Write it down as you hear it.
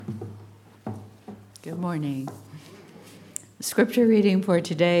Good morning. The scripture reading for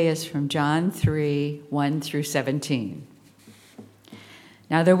today is from John 3, 1 through 17.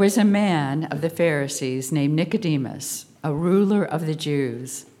 Now there was a man of the Pharisees named Nicodemus, a ruler of the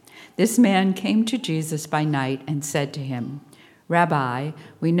Jews. This man came to Jesus by night and said to him, "Rabbi,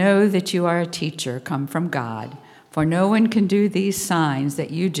 we know that you are a teacher come from God, for no one can do these signs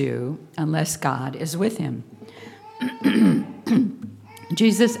that you do unless God is with him."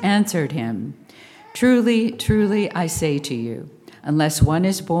 Jesus answered him, "Truly, truly, I say to you, unless one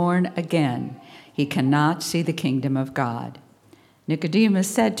is born again, he cannot see the kingdom of God." Nicodemus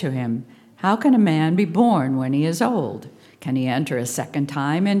said to him, "How can a man be born when he is old? Can he enter a second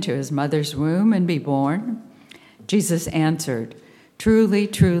time into his mother's womb and be born?" Jesus answered, "Truly,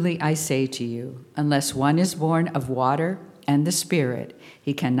 truly, I say to you, unless one is born of water and the Spirit,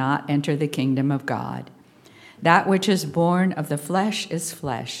 he cannot enter the kingdom of God. That which is born of the flesh is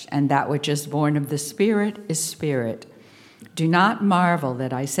flesh, and that which is born of the Spirit is spirit. Do not marvel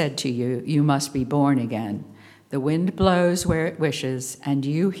that I said to you, you must be born again. The wind blows where it wishes, and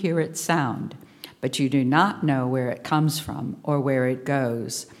you hear its sound, but you do not know where it comes from or where it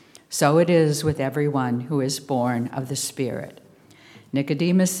goes. So it is with everyone who is born of the Spirit."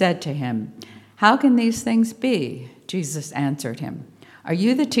 Nicodemus said to him, "How can these things be?" Jesus answered him, "Are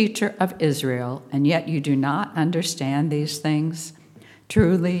you the teacher of Israel, and yet you do not understand these things?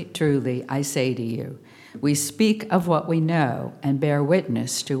 Truly, truly, I say to you, we speak of what we know and bear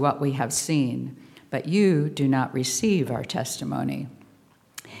witness to what we have seen, but you do not receive our testimony.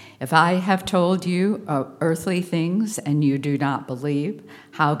 If I have told you earthly things and you do not believe,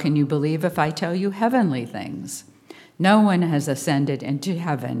 how can you believe if I tell you heavenly things? No one has ascended into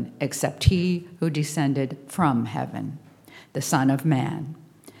heaven except he who descended from heaven, the Son of Man.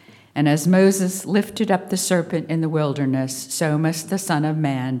 And as Moses lifted up the serpent in the wilderness, so must the Son of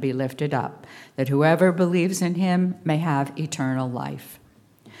Man be lifted up, that whoever believes in him may have eternal life.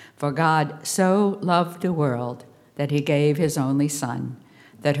 For God so loved the world that he gave his only Son,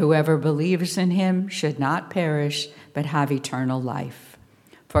 that whoever believes in him should not perish, but have eternal life.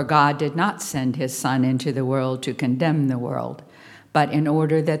 For God did not send his Son into the world to condemn the world, but in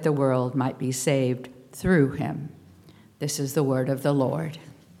order that the world might be saved through him." This is the word of the Lord.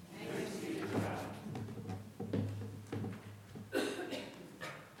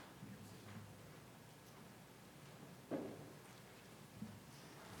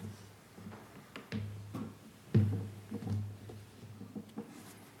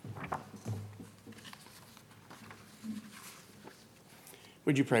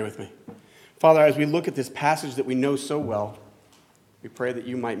 Would you pray with me? Father, as we look at this passage that we know so well, we pray that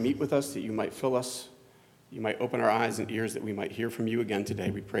you might meet with us, that you might fill us, you might open our eyes and ears that we might hear from you again today.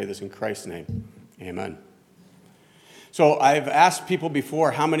 We pray this in Christ's name. Amen. So I've asked people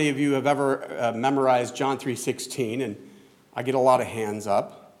before, how many of you have ever memorized John 3:16? And I get a lot of hands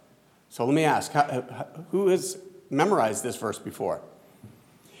up. So let me ask, who has memorized this verse before?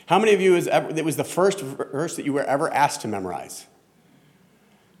 How many of you it was the first verse that you were ever asked to memorize?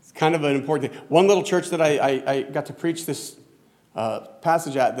 It's kind of an important thing. One little church that I got to preach this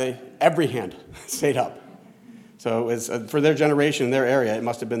passage at, every hand stayed up. So it was, for their generation, their area, it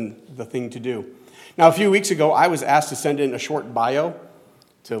must have been the thing to do. Now, a few weeks ago, I was asked to send in a short bio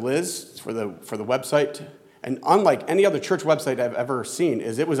to Liz for the website. And unlike any other church website I've ever seen,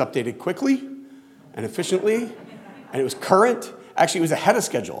 it was updated quickly and efficiently, and it was current. Actually, it was ahead of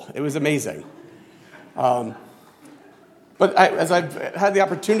schedule. It was amazing. But as I've had the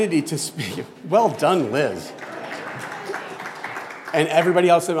opportunity to speak, well done, Liz. And everybody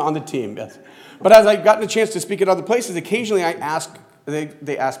else on the team, yes. But as I've gotten a chance to speak at other places, occasionally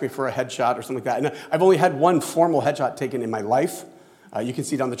they ask me for a headshot or something like that. And I've only had one formal headshot taken in my life. You can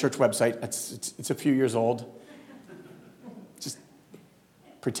see it on the church website. It's a few years old. Just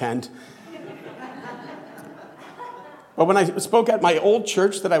pretend. But when I spoke at my old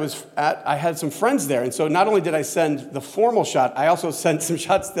church that I was at, I had some friends there. And so not only did I send the formal shot, I also sent some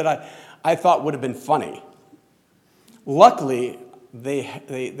shots that I thought would have been funny. Luckily,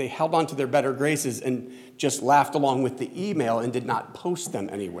 they held on to their better graces and just laughed along with the email and did not post them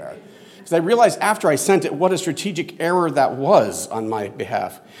anywhere. Because I realized after I sent it what a strategic error that was on my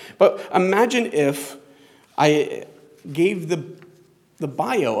behalf. But imagine if I gave the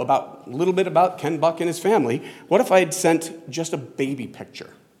bio a little bit about Ken Buck and his family. What if I had sent just a baby picture?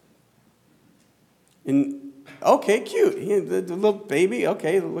 And, okay, cute. The little baby,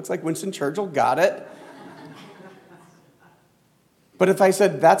 okay, it looks like Winston Churchill, got it. But if I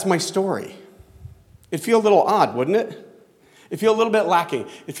said, that's my story, it'd feel a little odd, wouldn't it? It'd feel a little bit lacking.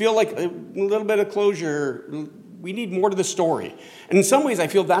 It'd feel like a little bit of closure we need more to the story. And in some ways, I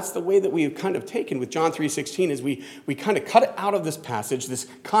feel that's the way that we have kind of taken with John 3:16, is we kind of cut it out of this passage, this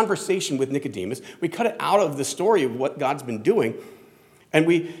conversation with Nicodemus. We cut it out of the story of what God's been doing, and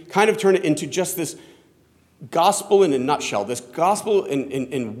we kind of turn it into just this gospel in a nutshell, this gospel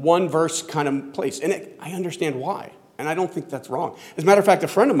in one verse kind of place. And I understand why, and I don't think that's wrong. As a matter of fact, a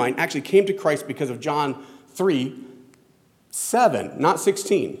friend of mine actually came to Christ because of John 3:7, not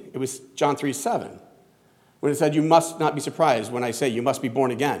 16. It was John 3:7, when it said, you must not be surprised when I say you must be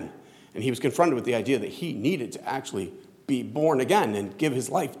born again. And he was confronted with the idea that he needed to actually be born again and give his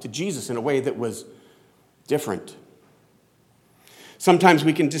life to Jesus in a way that was different. Sometimes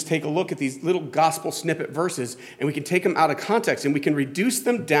we can just take a look at these little gospel snippet verses and we can take them out of context and we can reduce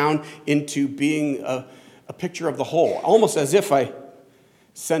them down into being a picture of the whole, almost as if I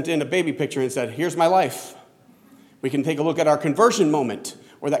sent in a baby picture and said, here's my life. We can take a look at our conversion moment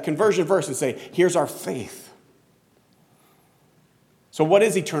or that conversion verse and say, here's our faith. So what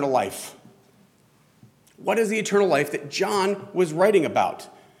is eternal life? What is the eternal life that John was writing about?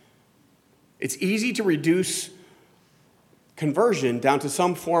 It's easy to reduce conversion down to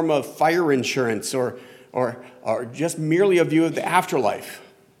some form of fire insurance or just merely a view of the afterlife.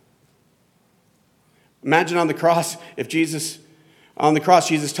 Imagine on the cross, Jesus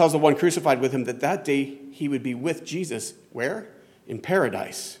tells the one crucified with him that day he would be with Jesus. Where? In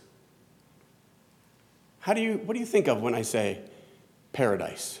paradise. What do you think of when I say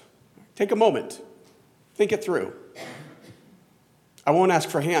paradise? Take a moment. Think it through. I won't ask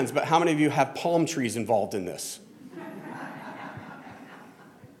for hands, but how many of you have palm trees involved in this?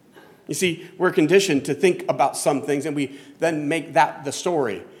 You see, we're conditioned to think about some things, and we then make that the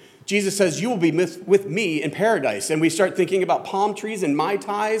story. Jesus says, you will be with me in paradise. And we start thinking about palm trees and Mai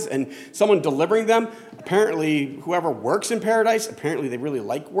Tais and someone delivering them. Apparently, whoever works in paradise, apparently they really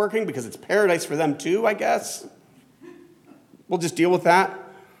like working because it's paradise for them too, I guess. We'll just deal with that.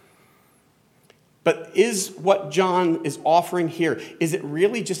 But is what John is offering here, is it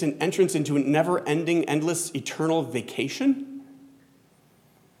really just an entrance into a never-ending, endless, eternal vacation?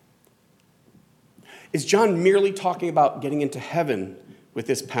 Is John merely talking about getting into heaven with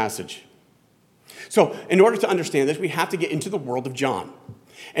this passage? So, in order to understand this, we have to get into the world of John.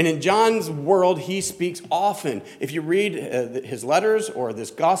 And in John's world, he speaks often. If you read his letters or this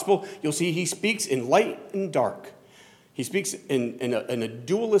gospel, you'll see he speaks in light and dark. He speaks in a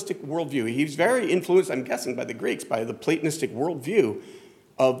dualistic worldview. He's very influenced, I'm guessing, by the Greeks, by the Platonistic worldview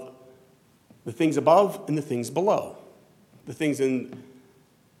of the things above and the things below, the things in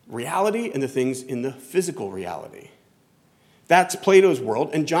reality and the things in the physical reality. That's Plato's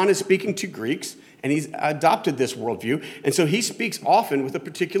world, and John is speaking to Greeks, and he's adopted this worldview, and so he speaks often with a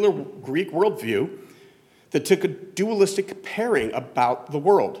particular Greek worldview that took a dualistic pairing about the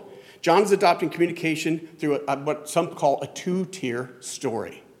world. John is adopting communication through what some call a two-tier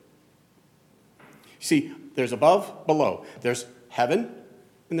story. You see, there's above, below. There's heaven,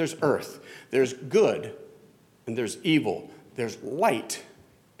 and there's earth. There's good, and there's evil. There's light,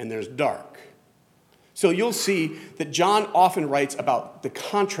 and there's dark. So you'll see that John often writes about the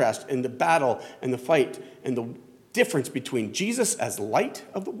contrast and the battle and the fight and the difference between Jesus as light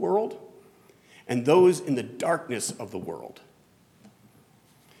of the world and those in the darkness of the world.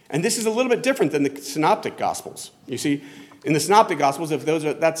 And this is a little bit different than the Synoptic Gospels. You see, in the Synoptic Gospels,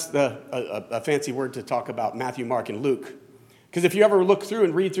 that's a fancy word to talk about Matthew, Mark, and Luke. Because if you ever look through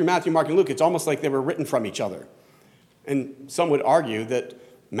and read through Matthew, Mark, and Luke, it's almost like they were written from each other. And some would argue that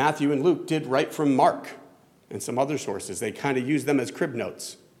Matthew and Luke did write from Mark and some other sources. They kind of use them as crib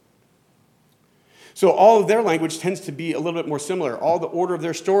notes. So all of their language tends to be a little bit more similar. All the order of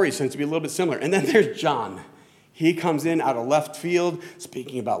their stories tends to be a little bit similar. And then there's John. He comes in out of left field,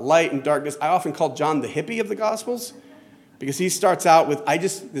 speaking about light and darkness. I often call John the hippie of the Gospels because he starts out with,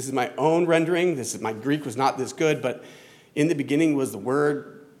 this is my own rendering. My Greek was not this good, but in the beginning was the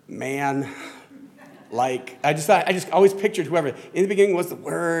word man. I just always pictured whoever. In the beginning was the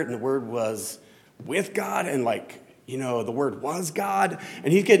Word, and the Word was with God, and the Word was God.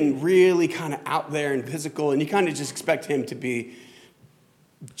 And he's getting really kind of out there and physical, and you kind of just expect him to be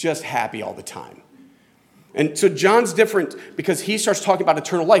just happy all the time. And so John's different because he starts talking about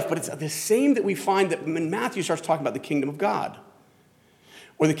eternal life, but it's the same that we find that when Matthew starts talking about the kingdom of God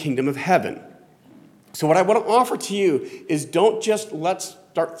or the kingdom of heaven. So what I want to offer to you is let's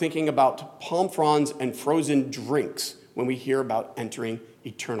start thinking about palm fronds and frozen drinks when we hear about entering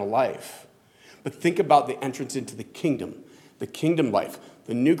eternal life. But think about the entrance into the kingdom life,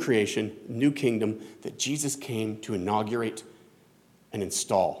 the new creation, new kingdom that Jesus came to inaugurate and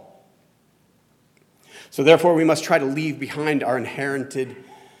install. So therefore, we must try to leave behind our inherited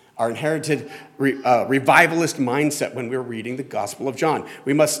our inherited revivalist mindset when we're reading the Gospel of John.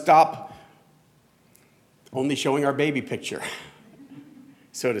 We must stop only showing our baby picture,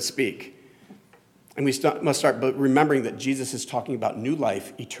 so to speak. And we must start remembering that Jesus is talking about new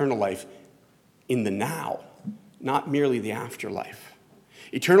life, eternal life in the now, not merely the afterlife.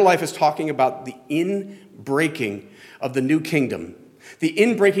 Eternal life is talking about the inbreaking of the new kingdom, the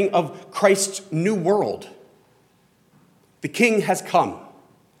inbreaking of Christ's new world. The King has come.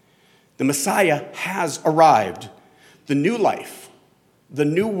 The Messiah has arrived. The new life, the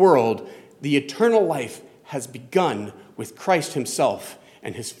new world, the eternal life has begun with Christ himself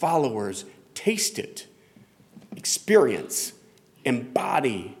and his followers. Taste it, experience,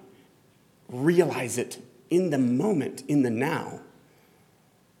 embody, realize it in the moment, in the now,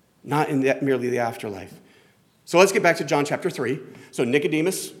 not in merely the afterlife. So let's get back to John chapter 3. So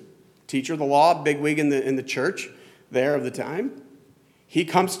Nicodemus, teacher of the law, bigwig in the church there of the time, he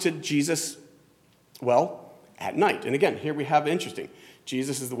comes to Jesus, well, at night. And again, here we have interesting.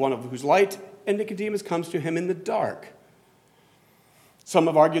 Jesus is the one of whose light, and Nicodemus comes to him in the dark. Some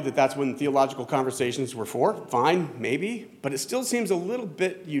have argued that that's when theological conversations were for. Fine, maybe. But it still seems a little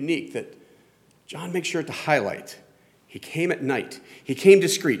bit unique that John makes sure to highlight. He came at night. He came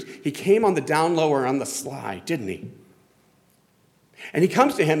discreet. He came on the down low or on the sly, didn't he? And he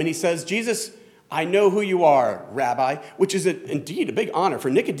comes to him and he says, Jesus, I know who you are, Rabbi, which is indeed a big honor for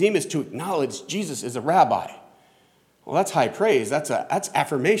Nicodemus to acknowledge Jesus is a rabbi. Well, that's high praise. That's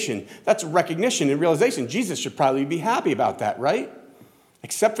affirmation. That's recognition and realization. Jesus should probably be happy about that, right?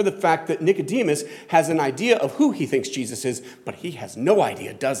 Except for the fact that Nicodemus has an idea of who he thinks Jesus is, but he has no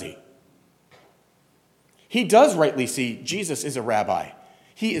idea, does he? He does rightly see Jesus is a rabbi.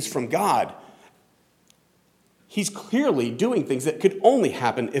 He is from God. He's clearly doing things that could only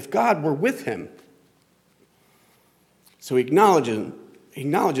happen if God were with him. So he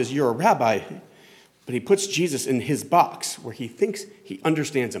acknowledges you're a rabbi, but he puts Jesus in his box where he thinks he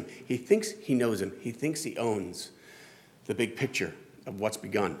understands him. He thinks he knows him. He thinks he owns the big picture of what's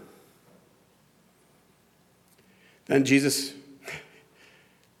begun. Then Jesus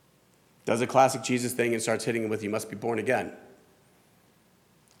does a classic Jesus thing and starts hitting him with, you must be born again.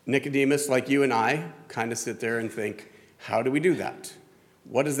 Nicodemus, like you and I, kind of sit there and think, how do we do that?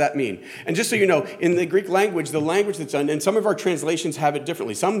 What does that mean? And just so you know, in the Greek language, the language that's done, and some of our translations have it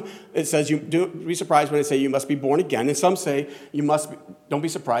differently. Some, it says, don't be surprised when I say you must be born again. And some say, don't be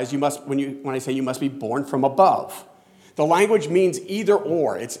surprised, when I say you must be born from above. The language means either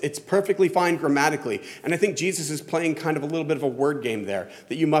or. It's perfectly fine grammatically. And I think Jesus is playing kind of a little bit of a word game there,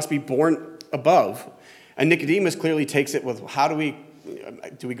 that you must be born above. And Nicodemus clearly takes it with,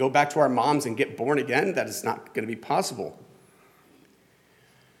 do we go back to our moms and get born again? That is not going to be possible.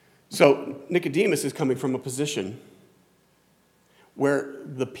 So Nicodemus is coming from a position where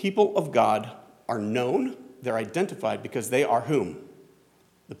the people of God are known, they're identified because they are whom?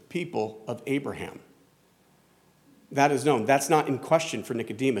 The people of Abraham. That is known. That's not in question for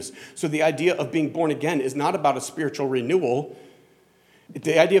Nicodemus. So the idea of being born again is not about a spiritual renewal.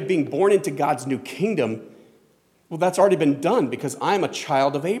 The idea of being born into God's new kingdom, well, that's already been done because I'm a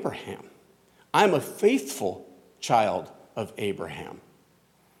child of Abraham. I'm a faithful child of Abraham.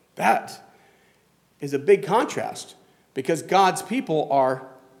 That is a big contrast because God's people are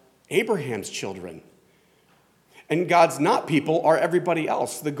Abraham's children. And God's not people are everybody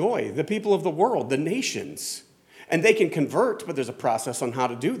else, the goy, the people of the world, the nations. And they can convert, but there's a process on how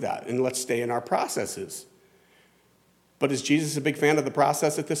to do that. And let's stay in our processes. But is Jesus a big fan of the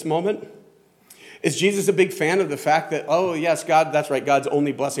process at this moment? Is Jesus a big fan of the fact that, oh, yes, God, that's right, God's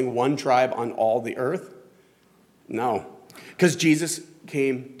only blessing one tribe on all the earth? No. Because Jesus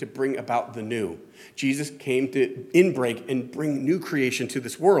came to bring about the new. Jesus came to inbreak and bring new creation to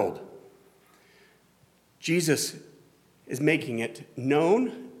this world. Jesus is making it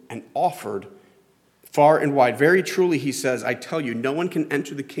known and offered far and wide. Very truly, he says, I tell you, no one can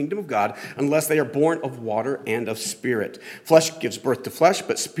enter the kingdom of God unless they are born of water and of spirit. Flesh gives birth to flesh,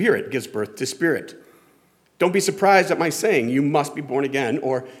 but spirit gives birth to spirit. Don't be surprised at my saying, you must be born again,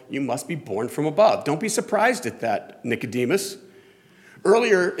 or you must be born from above. Don't be surprised at that, Nicodemus.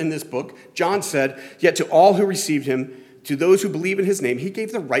 Earlier in this book, John said, yet to all who received him, to those who believe in his name, he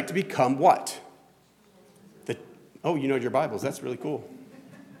gave the right to become what? You know your Bibles. That's really cool.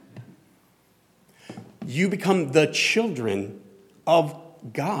 You become the children of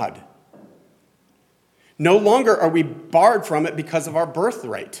God. No longer are we barred from it because of our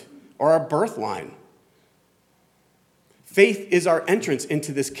birthright or our birth line. Faith is our entrance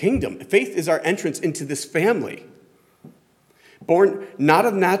into this kingdom. Faith is our entrance into this family. Born not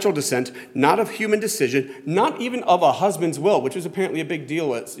of natural descent, not of human decision, not even of a husband's will, which was apparently a big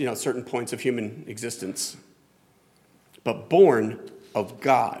deal at certain points of human existence, but born of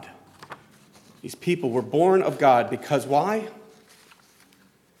God. These people were born of God because why?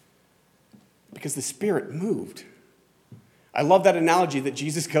 Because the Spirit moved. I love that analogy that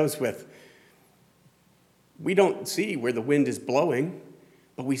Jesus goes with. We don't see where the wind is blowing,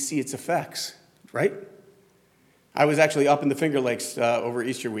 but we see its effects, right? I was actually up in the Finger Lakes over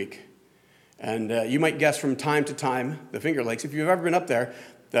Easter week. And you might guess from time to time, the Finger Lakes, if you've ever been up there,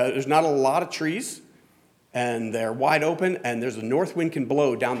 there's not a lot of trees, and they're wide open, and there's a north wind can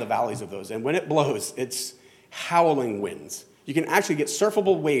blow down the valleys of those. And when it blows, it's howling winds. You can actually get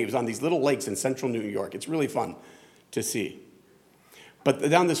surfable waves on these little lakes in central New York. It's really fun to see. But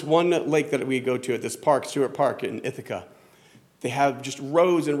down this one lake that we go to at this park, Stewart Park in Ithaca, they have just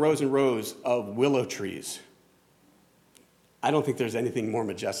rows and rows and rows of willow trees. I don't think there's anything more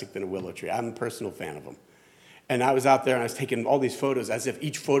majestic than a willow tree. I'm a personal fan of them. And I was out there and I was taking all these photos as if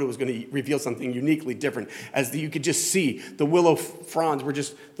each photo was going to reveal something uniquely different. You could just see the willow fronds were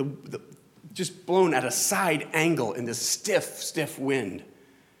just just blown at a side angle in this stiff wind.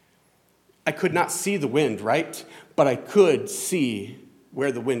 I could not see the wind, right? But I could see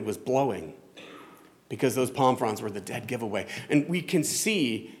where the wind was blowing because those palm fronds were the dead giveaway. And we can't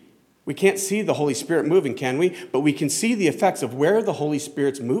see the Holy Spirit moving, can we? But we can see the effects of where the Holy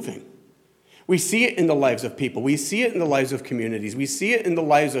Spirit's moving. We see it in the lives of people. We see it in the lives of communities. We see it in the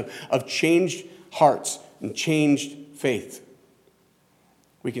lives of changed hearts and changed faith.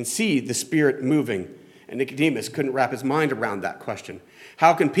 We can see the Spirit moving. And Nicodemus couldn't wrap his mind around that question.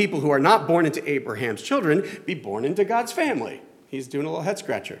 How can people who are not born into Abraham's children be born into God's family? He's doing a little head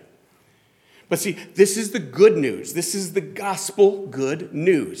scratcher. But see, this is the good news. This is the gospel good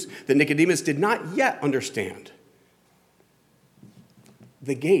news that Nicodemus did not yet understand.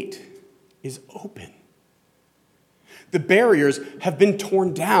 The gate is open. The barriers have been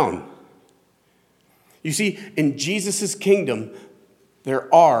torn down. You see, in Jesus' kingdom,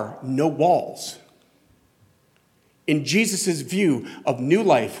 there are no walls. In Jesus' view of new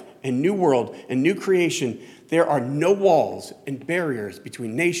life and new world and new creation, there are no walls and barriers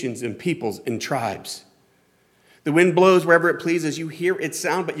between nations and peoples and tribes. The wind blows wherever it pleases. You hear its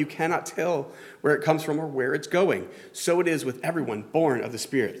sound, but you cannot tell where it comes from or where it's going. So it is with everyone born of the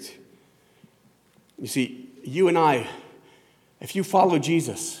Spirit. You see, you and I, if you follow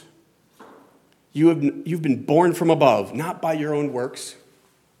Jesus, you've been born from above, not by your own works,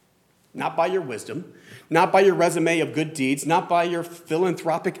 not by your wisdom, not by your resume of good deeds, not by your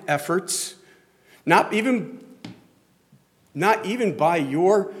philanthropic efforts, not even by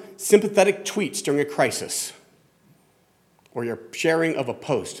your sympathetic tweets during a crisis or your sharing of a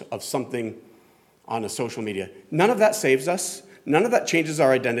post of something on a social media. None of that saves us. None of that changes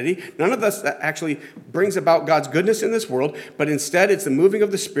our identity. None of that actually brings about God's goodness in this world, but instead it's the moving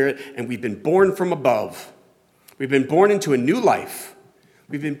of the Spirit, and we've been born from above. We've been born into a new life.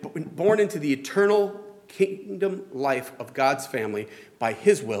 We've been born into the eternal kingdom life of God's family by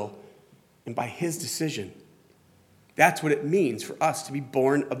His will and by His decision. That's what it means for us to be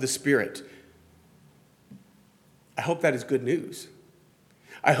born of the Spirit. I hope that is good news.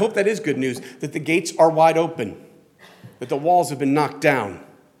 I hope that is good news, that the gates are wide open, that the walls have been knocked down.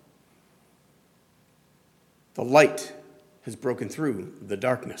 The light has broken through the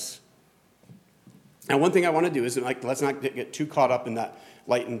darkness. Now, one thing I want to do is, let's not get too caught up in that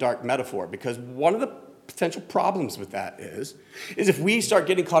light and dark metaphor, because one of the potential problems with that is if we start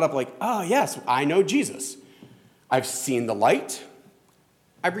getting caught up yes, I know Jesus. I've seen the light.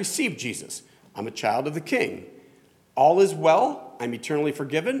 I've received Jesus. I'm a child of the King. All is well. I'm eternally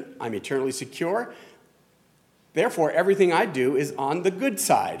forgiven. I'm eternally secure. Therefore, everything I do is on the good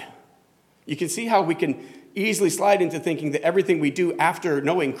side. You can see how we can easily slide into thinking that everything we do after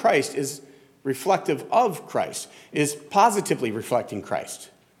knowing Christ is reflective of Christ, is positively reflecting Christ.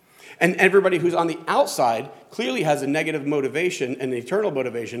 And everybody who's on the outside clearly has a negative motivation, an eternal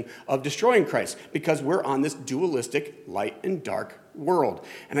motivation of destroying Christ, because we're on this dualistic light and dark world.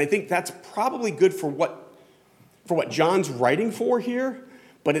 And I think that's probably good for what John's writing for here,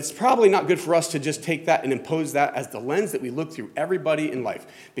 but it's probably not good for us to just take that and impose that as the lens that we look through everybody in life,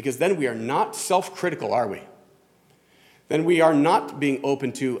 because then we are not self-critical, are we? Then we are not being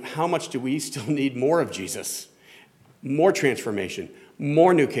open to how much do we still need more of Jesus, more transformation,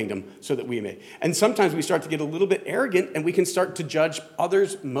 more new kingdom, so that we may. And sometimes we start to get a little bit arrogant, and we can start to judge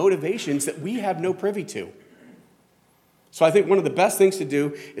others' motivations that we have no privy to. So I think one of the best things to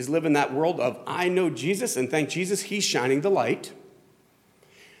do is live in that world of, I know Jesus, and thank Jesus, He's shining the light.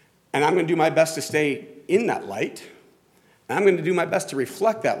 And I'm going to do my best to stay in that light. And I'm going to do my best to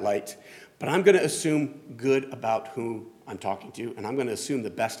reflect that light, but I'm going to assume good about who I'm talking to, and I'm going to assume the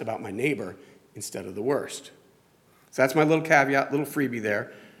best about my neighbor instead of the worst. So that's my little caveat, little freebie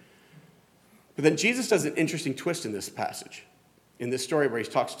there. But then Jesus does an interesting twist in this passage, in this story where he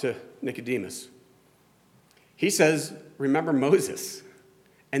talks to Nicodemus. He says, remember Moses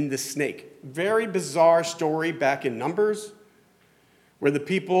and the snake. Very bizarre story back in Numbers, where the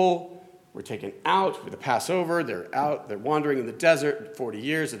people were taken out for the Passover. They're out, they're wandering in the desert 40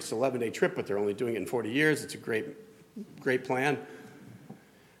 years. It's an 11-day trip, but they're only doing it in 40 years. It's a great plan.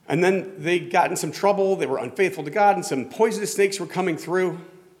 And then they got in some trouble. They were unfaithful to God, and some poisonous snakes were coming through.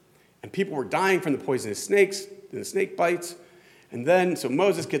 And people were dying from the poisonous snakes and the snake bites. And then, so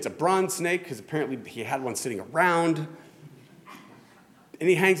Moses gets a bronze snake, because apparently he had one sitting around. And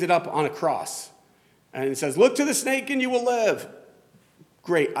he hangs it up on a cross. And he says, look to the snake and you will live.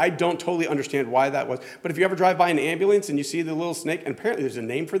 Great. I don't totally understand why that was. But if you ever drive by an ambulance and you see the little snake, and apparently there's a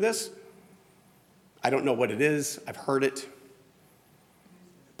name for this. I don't know what it is. I've heard it.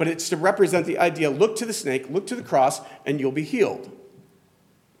 But it's to represent the idea, look to the snake, look to the cross, and you'll be healed.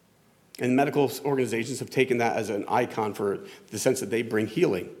 And medical organizations have taken that as an icon for the sense that they bring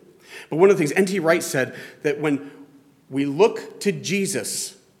healing. But one of the things N.T. Wright said, that when we look to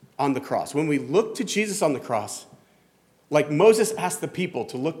Jesus on the cross, when we look to Jesus on the cross, like Moses asked the people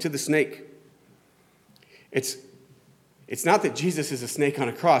to look to the snake, it's not that Jesus is a snake on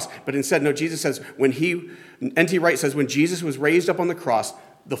a cross, but instead, no, Jesus says, N.T. Wright says, when Jesus was raised up on the cross,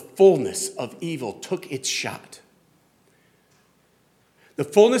 the fullness of evil took its shot. The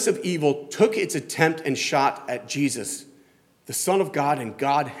fullness of evil took its attempt and shot at Jesus, the Son of God and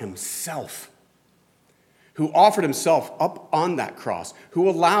God himself, who offered himself up on that cross, who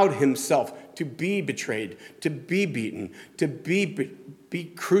allowed himself to be betrayed, to be beaten, to be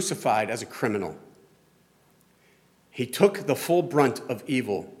crucified as a criminal. He took the full brunt of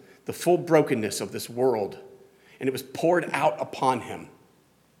evil, the full brokenness of this world, and it was poured out upon him.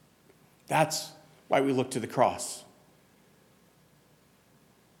 That's why we look to the cross.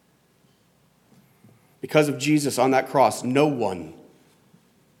 Because of Jesus on that cross, no one,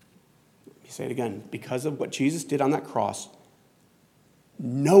 let me say it again, because of what Jesus did on that cross,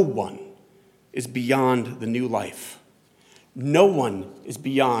 no one is beyond the new life. No one is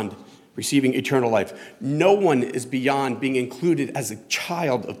beyond receiving eternal life. No one is beyond being included as a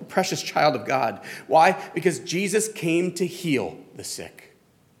child, a precious child of God. Why? Because Jesus came to heal the sick.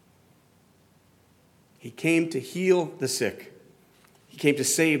 He came to heal the sick. He came to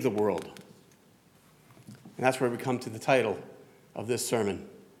save the world. And that's where we come to the title of this sermon.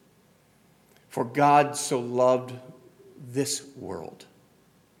 For God so loved this world.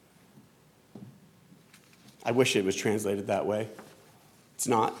 I wish it was translated that way. It's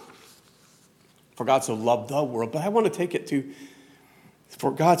not. For God so loved the world. But I want to take it to,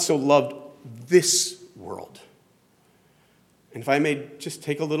 for God so loved this world. And if I may just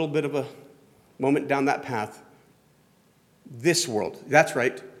take a little bit of a moment down that path. This world, that's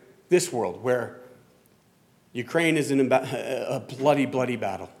right, this world where Ukraine is in a bloody, bloody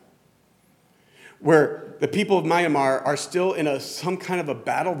battle. Where the people of Myanmar are still in some kind of a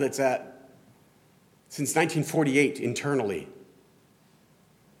battle that's since 1948 internally.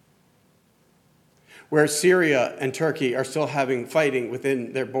 Where Syria and Turkey are still fighting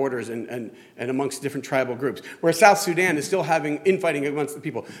within their borders and amongst different tribal groups. Where South Sudan is still having infighting amongst the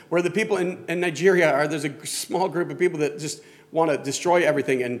people. Where the people in Nigeria there's a small group of people that just want to destroy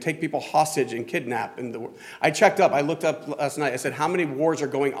everything and take people hostage and kidnap. I looked up last night, I said, how many wars are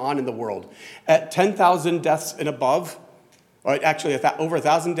going on in the world? At 10,000 deaths and above, or actually over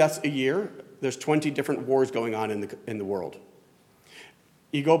 1,000 deaths a year, there's 20 different wars going on in the world.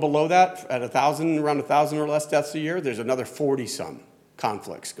 You go below that, at around 1,000 or less deaths a year, there's another 40-some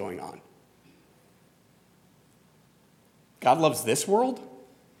conflicts going on. God loves this world?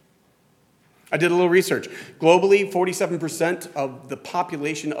 I did a little research. Globally, 47% of the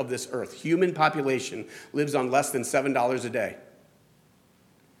population of this earth, human population, lives on less than $7 a day.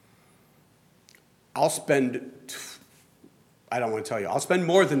 I'll spend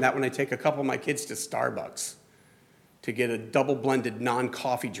more than that when I take a couple of my kids to Starbucks to get a double-blended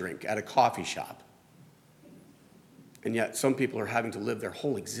non-coffee drink at a coffee shop. And yet some people are having to live their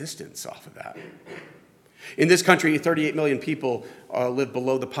whole existence off of that. In this country, 38 million people live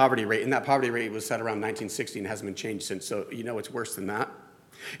below the poverty rate, and that poverty rate was set around 1960 and hasn't been changed since, so it's worse than that.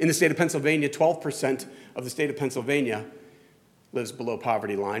 In the state of Pennsylvania, 12% of the state of Pennsylvania lives below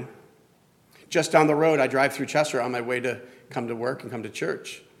poverty line. Just down the road, I drive through Chester on my way to come to work and come to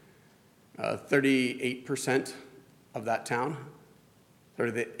church. 38% of that town,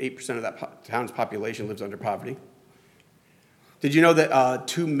 38% of that town's population lives under poverty. Did you know that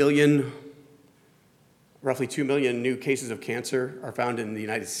roughly 2 million new cases of cancer are found in the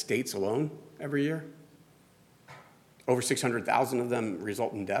United States alone every year? Over 600,000 of them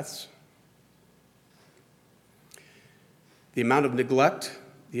result in deaths. The amount of neglect,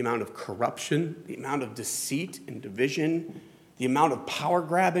 the amount of corruption, the amount of deceit and division, the amount of power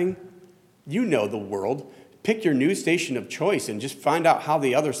grabbing. You know the world. Pick your news station of choice and just find out how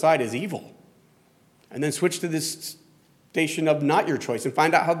the other side is evil. And then switch to this station of not your choice and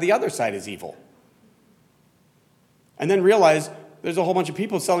find out how the other side is evil. And then realize there's a whole bunch of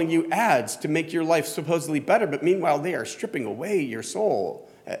people selling you ads to make your life supposedly better, but meanwhile they are stripping away your soul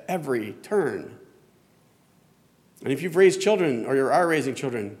at every turn. And if you've raised children or you are raising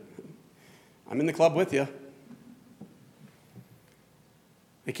children, I'm in the club with you.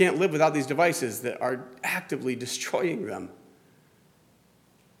 They can't live without these devices that are actively destroying them.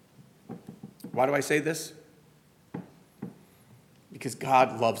 Why do I say this? Because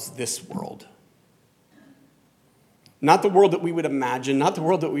God loves this world. Not the world that we would imagine, not the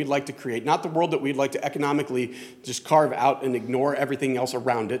world that we'd like to create, not the world that we'd like to economically just carve out and ignore everything else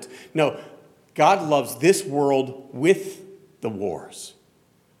around it. No, God loves this world with the wars,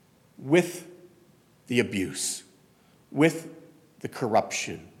 with the abuse, with the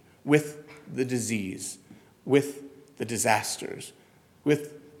corruption, with the disease, with the disasters,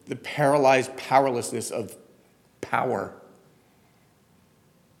 with the paralyzed powerlessness of power.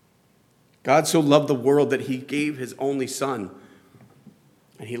 God so loved the world that he gave his only Son,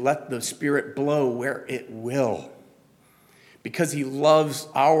 and he let the Spirit blow where it will. Because he loves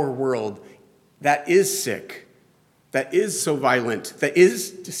our world that is sick, that is so violent, that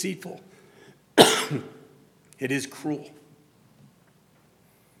is deceitful. It is cruel.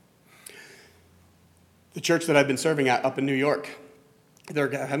 The church that I've been serving at up in New York,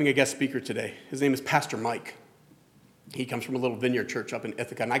 they're having a guest speaker today. His name is Pastor Mike. He comes from a little vineyard church up in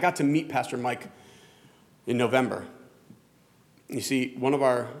Ithaca, and I got to meet Pastor Mike in November. You see, one of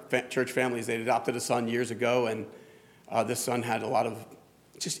our church families, they adopted a son years ago, and this son had a lot of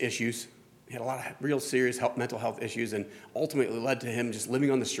just issues. He had a lot of real serious mental health issues, and ultimately led to him just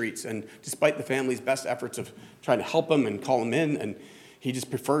living on the streets. And despite the family's best efforts of trying to help him and call him in, and he just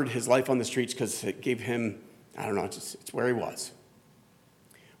preferred his life on the streets because it gave him, I don't know, it's where he was.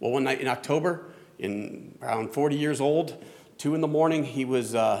 Well, one night in October, around 40 years old, 2 a.m, he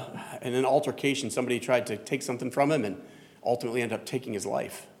was in an altercation. Somebody tried to take something from him and ultimately ended up taking his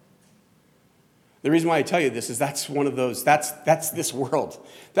life. The reason why I tell you this is that's one of those, that's this world.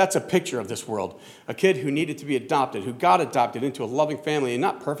 That's a picture of this world. A kid who needed to be adopted, who got adopted into a loving family, and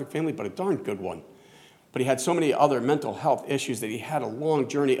not perfect family, but a darn good one. But he had so many other mental health issues that he had a long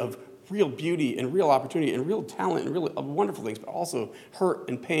journey of real beauty and real opportunity and real talent and real wonderful things, but also hurt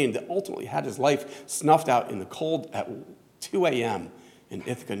and pain that ultimately had his life snuffed out in the cold at 2 a.m. in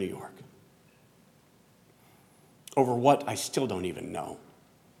Ithaca, New York. Over what, I still don't even know.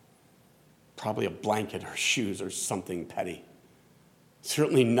 Probably a blanket or shoes or something petty.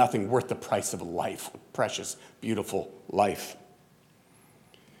 Certainly nothing worth the price of a life, a precious, beautiful life.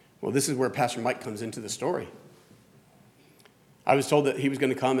 Well, this is where Pastor Mike comes into the story. I was told that he was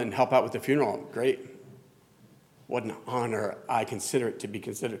going to come and help out with the funeral. Great. What an honor I consider it to be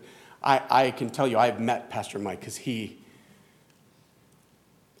considered. I can tell you I've met Pastor Mike because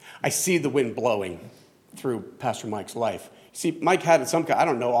I see the wind blowing through Pastor Mike's life. See, Mike had I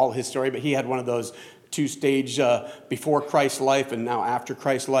don't know all his story, but he had one of those 2-stage before Christ life and now after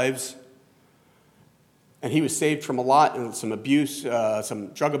Christ lives. And he was saved from a lot, and some abuse, some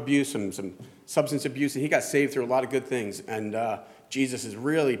drug abuse, some substance abuse, and he got saved through a lot of good things. And Jesus is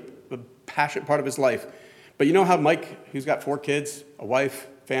really a passionate part of his life. But you know how Mike, who's got 4 kids, a wife,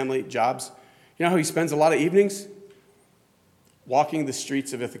 family, jobs, you know how he spends a lot of evenings? Walking the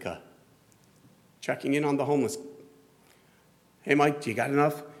streets of Ithaca, checking in on the homeless. Hey, Mike, do you got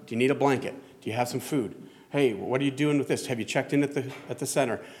enough? Do you need a blanket? Do you have some food? Hey, what are you doing with this? Have you checked in at the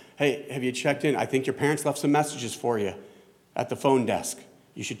center? Hey, have you checked in? I think your parents left some messages for you at the phone desk.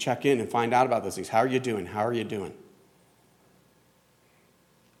 You should check in and find out about those things. How are you doing? How are you doing?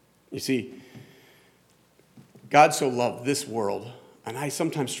 You see, God so loved this world, and I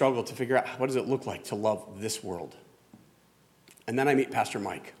sometimes struggle to figure out what does it look like to love this world. And then I meet Pastor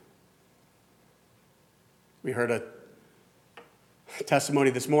Mike. We heard a testimony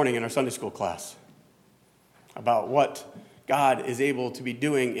this morning in our Sunday school class about what God is able to be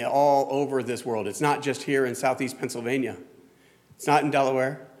doing all over this world. It's not just here in southeast Pennsylvania. It's not in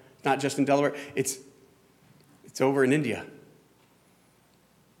Delaware. It's not just in Delaware. It's over in India.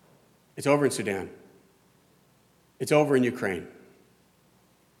 It's over in Sudan. It's over in Ukraine.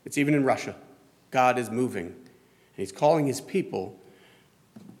 It's even in Russia. God is moving. he's calling his people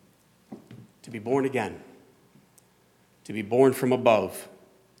to be born again, to be born from above,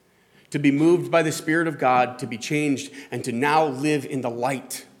 to be moved by the Spirit of God, to be changed, and to now live in the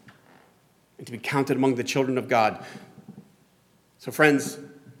light, and to be counted among the children of God. So friends,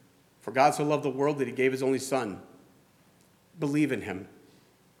 for God so loved the world that he gave his only Son. Believe in him.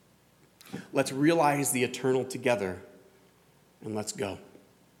 Let's realize the eternal together, and let's go.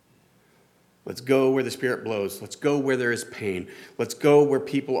 Let's go where the Spirit blows. Let's go where there is pain. Let's go where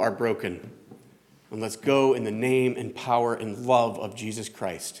people are broken. And let's go in the name and power and love of Jesus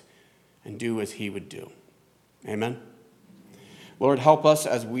Christ and do as he would do. Amen? Lord, help us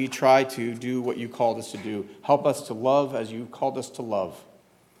as we try to do what you called us to do. Help us to love as you called us to love.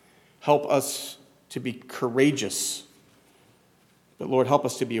 Help us to be courageous. But Lord, help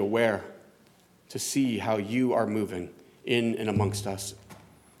us to be aware, to see how you are moving in and amongst us.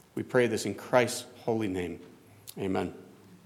 We pray this in Christ's holy name. Amen.